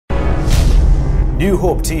New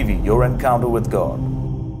Hope TV, your encounter with God.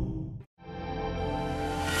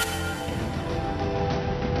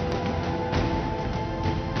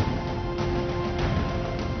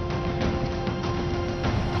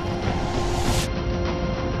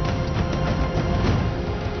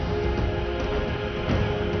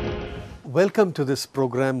 Welcome to this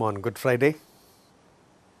program on Good Friday.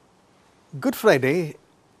 Good Friday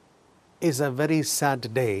is a very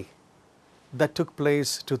sad day that took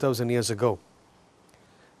place 2000 years ago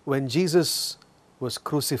when Jesus was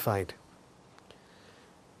crucified.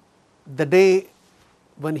 The day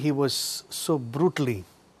when he was so brutally,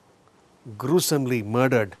 gruesomely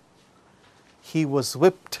murdered. He was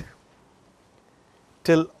whipped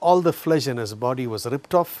till all the flesh in his body was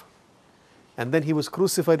ripped off, and then he was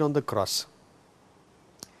crucified on the cross.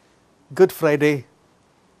 Good Friday,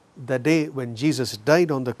 the day when Jesus died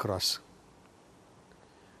on the cross.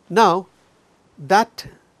 Now, that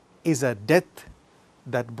is a death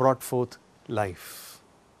that brought forth life.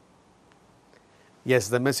 Yes,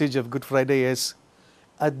 the message of Good Friday is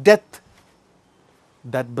a death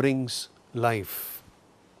that brings life.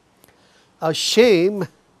 A shame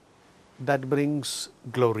that brings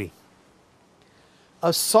glory.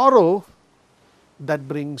 A sorrow that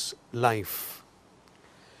brings life.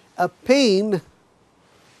 A pain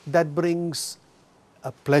that brings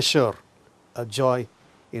a pleasure, a joy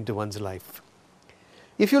into one's life.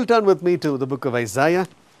 If you'll turn with me to the book of Isaiah,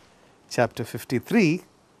 chapter 53,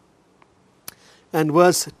 and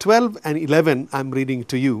verse 12 and 11, I'm reading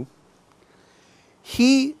to you.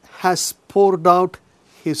 He has poured out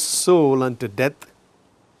his soul unto death,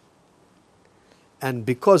 and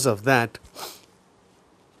because of that,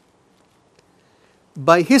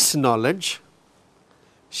 by his knowledge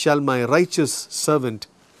shall my righteous servant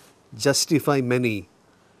justify many,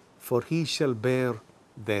 for he shall bear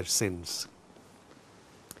their sins.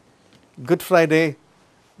 Good Friday,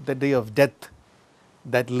 the day of death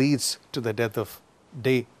that leads to the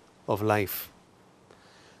day of life.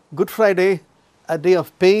 Good Friday, a day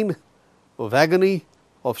of pain, of agony,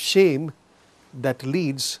 of shame that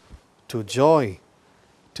leads to joy,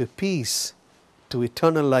 to peace, to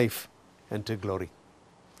eternal life, and to glory.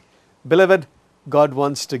 Beloved, God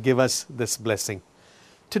wants to give us this blessing.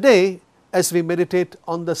 Today, as we meditate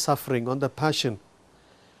on the suffering, on the passion,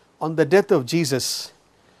 on the death of Jesus,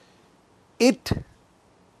 it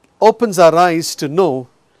opens our eyes to know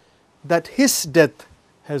that his death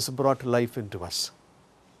has brought life into us.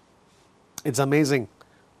 It's amazing.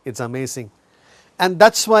 It's amazing. And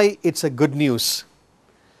that's why it's a good news.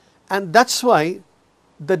 And that's why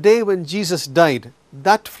the day when Jesus died,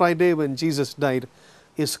 that Friday when Jesus died,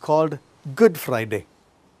 is called Good Friday.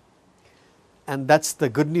 And that's the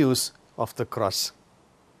good news of the cross.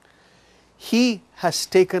 He has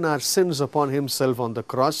taken our sins upon himself on the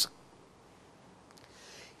cross.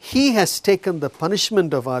 He has taken the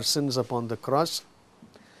punishment of our sins upon the cross.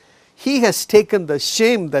 He has taken the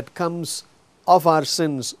shame that comes of our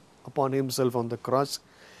sins upon himself on the cross.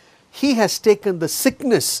 He has taken the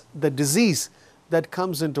sickness, the disease that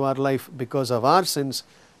comes into our life because of our sins.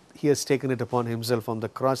 He has taken it upon himself on the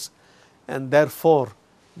cross. And therefore,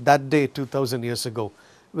 that day 2000 years ago,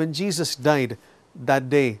 when Jesus died, that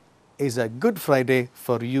day is a Good Friday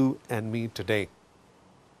for you and me today.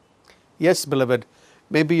 Yes, beloved,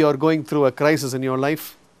 maybe you are going through a crisis in your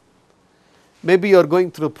life. Maybe you are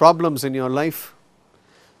going through problems in your life.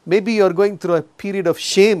 Maybe you are going through a period of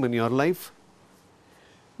shame in your life.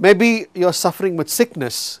 Maybe you are suffering with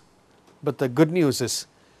sickness. But the good news is,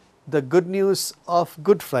 the good news of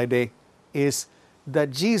Good Friday is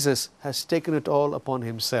that Jesus has taken it all upon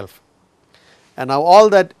himself. And now all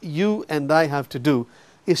that you and I have to do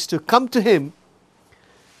is to come to him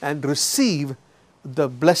and receive the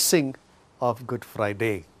blessing of Good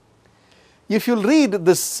Friday. If you'll read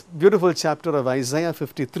this beautiful chapter of Isaiah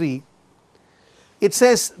 53, it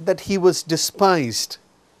says that he was despised,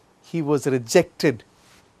 he was rejected.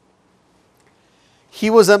 He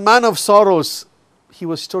was a man of sorrows, he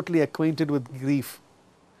was totally acquainted with grief.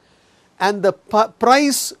 And the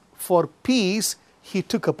price for peace he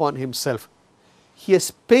took upon himself. He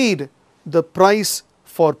has paid the price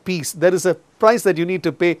for peace. There is a price that you need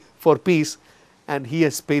to pay for peace, and he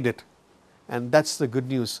has paid it. And that's the good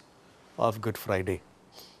news of Good Friday.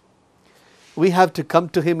 We have to come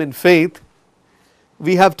to him in faith.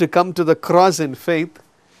 We have to come to the cross in faith.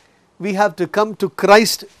 We have to come to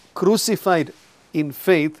Christ crucified in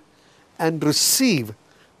faith and receive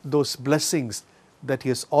those blessings that he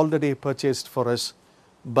has already purchased for us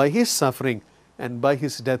by his suffering and by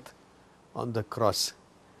his death on the cross.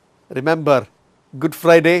 Remember, Good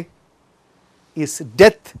Friday is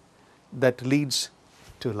death that leads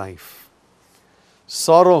to life.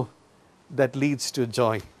 sorrow that leads to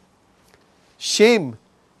joy, shame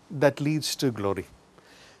that leads to glory.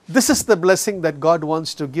 This is the blessing that God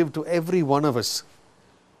wants to give to every one of us.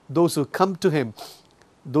 Those who come to Him,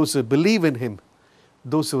 those who believe in Him,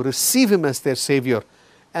 those who receive Him as their Savior,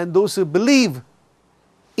 and those who believe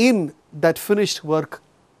in that finished work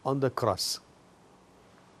on the cross.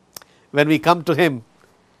 When we come to Him,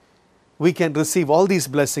 we can receive all these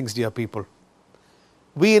blessings, dear people.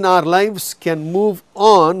 We in our lives can move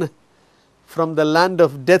on from the land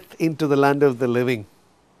of death into the land of the living.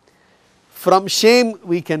 From shame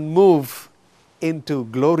we can move into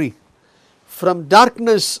glory. From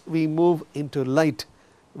darkness we move into light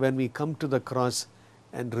when we come to the cross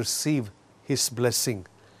and receive His blessing.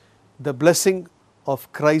 The blessing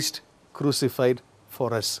of Christ crucified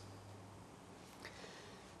for us.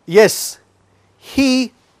 Yes,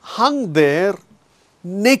 He hung there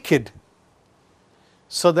naked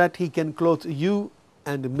so that He can clothe you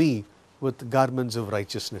and me with garments of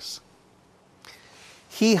righteousness.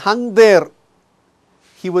 He hung there,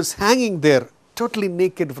 He was hanging there totally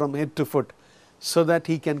naked from head to foot so that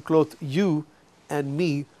He can clothe you and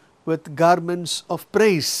me with garments of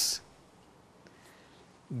praise,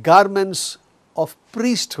 garments of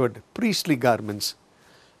priesthood, priestly garments,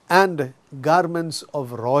 and garments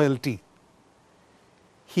of royalty.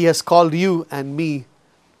 He has called you and me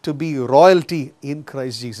to be royalty in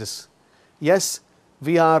Christ Jesus. Yes,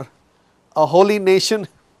 we are a holy nation,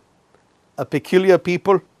 a peculiar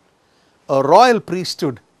people, a royal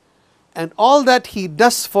priesthood, and all that He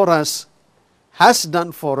does for us, has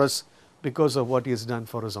done for us because of what He has done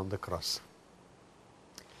for us on the cross.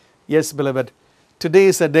 Yes, beloved, today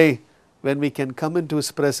is a day when we can come into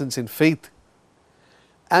His presence in faith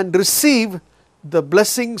and receive the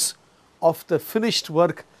blessings of the finished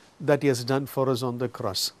work that He has done for us on the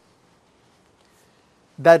cross.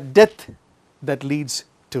 That death that leads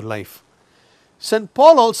to life. St.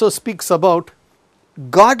 Paul also speaks about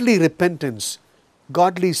godly repentance,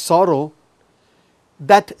 godly sorrow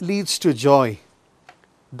that leads to joy,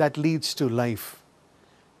 that leads to life,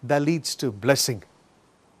 that leads to blessing.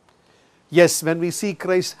 Yes, when we see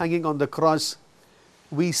Christ hanging on the cross,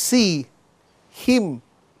 we see Him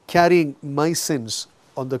carrying my sins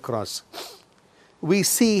on the cross. We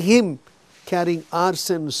see Him carrying our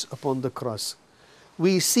sins upon the cross.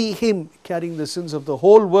 We see Him carrying the sins of the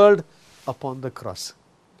whole world upon the cross.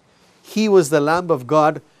 He was the Lamb of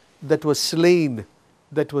God that was slain,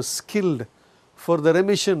 that was killed for the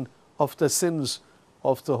remission of the sins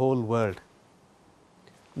of the whole world.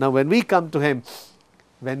 Now when we come to Him,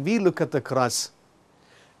 when we look at the cross,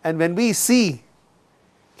 and when we see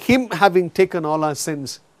Him having taken all our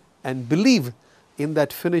sins and believe in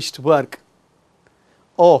that finished work,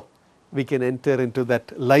 oh, we can enter into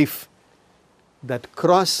that life, that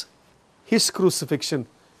cross, His crucifixion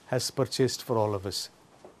has purchased for all of us.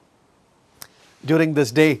 During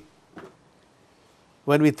this day,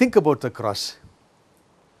 when we think about the cross,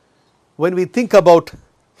 when we think about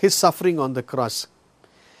His suffering on the cross,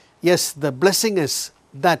 yes, the blessing is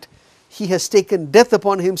that He has taken death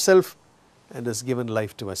upon Himself and has given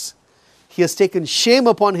life to us. He has taken shame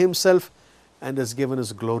upon Himself and has given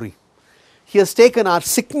us glory. He has taken our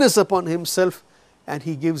sickness upon Himself and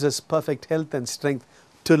He gives us perfect health and strength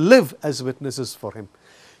to live as witnesses for Him.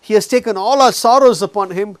 He has taken all our sorrows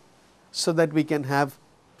upon Him so that we can have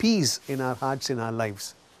peace in our hearts, in our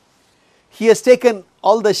lives. He has taken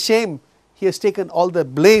all the shame, He has taken all the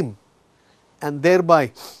blame, and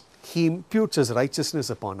thereby He imputes His righteousness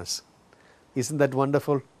upon us. Isn't that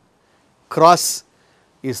wonderful? Cross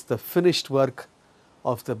is the finished work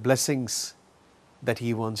of the blessings that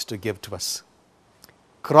He wants to give to us.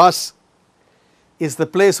 Cross is the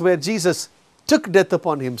place where Jesus took death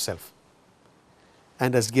upon Himself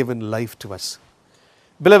and has given life to us.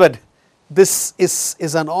 Beloved, this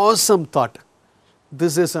is an awesome thought.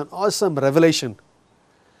 This is an awesome revelation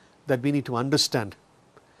that we need to understand,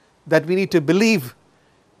 that we need to believe,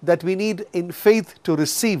 that we need in faith to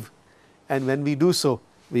receive. And when we do so,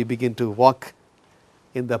 we begin to walk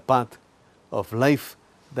in the path of life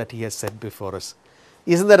that He has set before us.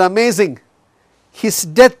 Isn't that amazing? His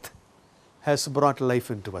death has brought life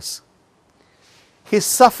into us. His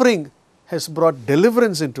suffering has brought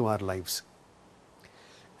deliverance into our lives.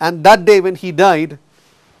 And that day when He died,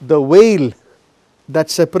 the veil that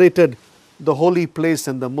separated the holy place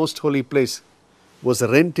and the most holy place was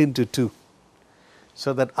rent into two,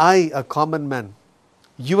 so that I, a common man,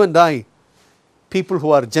 you and I, people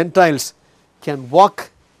who are Gentiles, can walk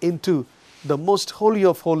into the most holy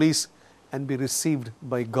of holies and be received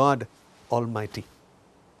by God Almighty.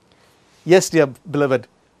 Yes, dear beloved,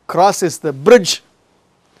 cross is the bridge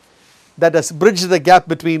that has bridged the gap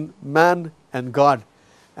between man and God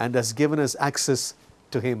and has given us access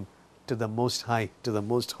to Him, to the Most High, to the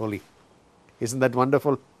Most Holy. Isn't that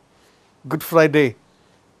wonderful? Good Friday,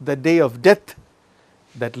 the day of death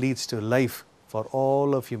that leads to life for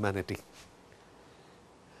all of humanity.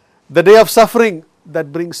 The day of suffering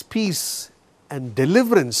that brings peace and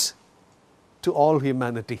deliverance to all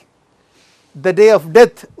humanity. The day of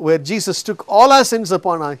death where Jesus took all our sins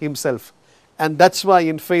upon Himself. And that's why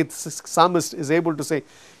in faith, psalmist is able to say,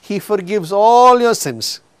 He forgives all your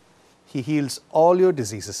sins. He heals all your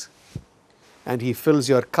diseases. And He fills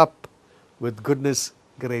your cup with goodness,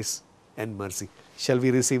 grace and mercy. Shall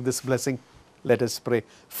we receive this blessing? Let us pray.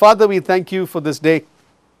 Father, we thank You for this day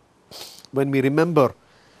when we remember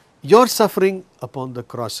Your suffering upon the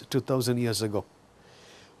cross 2000 years ago.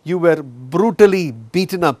 You were brutally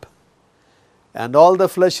beaten up and all the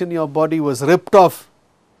flesh in Your body was ripped off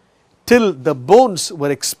till the bones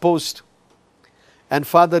were exposed. And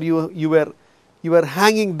Father, you were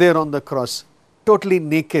hanging there on the cross, totally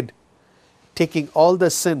naked, taking all the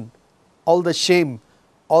sin, all the shame,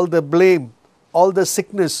 all the blame, all the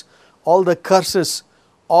sickness, all the curses,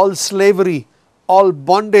 all slavery, all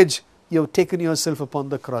bondage. You have taken Yourself upon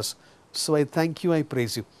the cross. So I thank You, I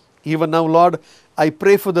praise You. Even now, Lord, I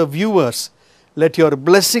pray for the viewers. Let Your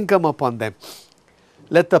blessing come upon them.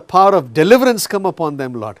 Let the power of deliverance come upon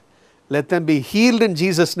them, Lord. Let them be healed in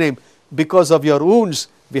Jesus' name. Because of Your wounds,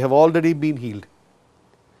 we have already been healed.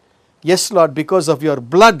 Yes, Lord, because of Your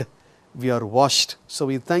blood, we are washed. So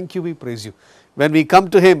we thank You, we praise You. When we come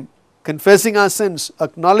to Him, confessing our sins,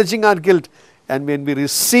 acknowledging our guilt, and when we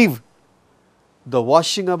receive the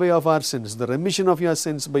washing away of our sins, the remission of Your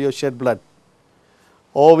sins by Your shed blood,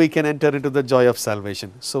 oh, we can enter into the joy of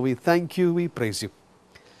salvation. So we thank You, we praise You.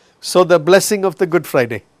 So the blessing of the Good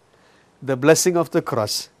Friday, the blessing of the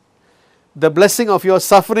cross, the blessing of Your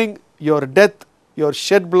suffering, Your death, Your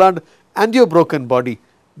shed blood and Your broken body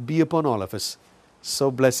be upon all of us. So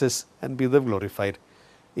bless us and be Thou glorified.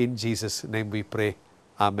 In Jesus' name we pray.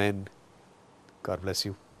 Amen. God bless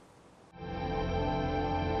you.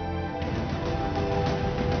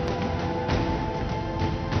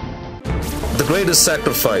 The greatest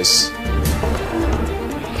sacrifice,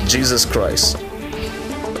 Jesus Christ.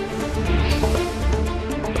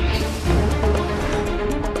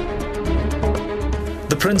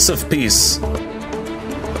 The Prince of Peace,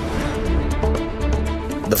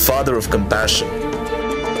 the Father of compassion,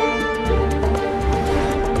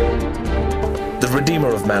 the Redeemer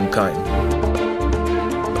of mankind,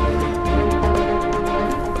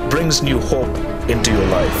 brings new hope into your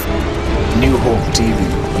life. New Hope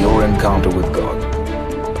TV, your encounter with God.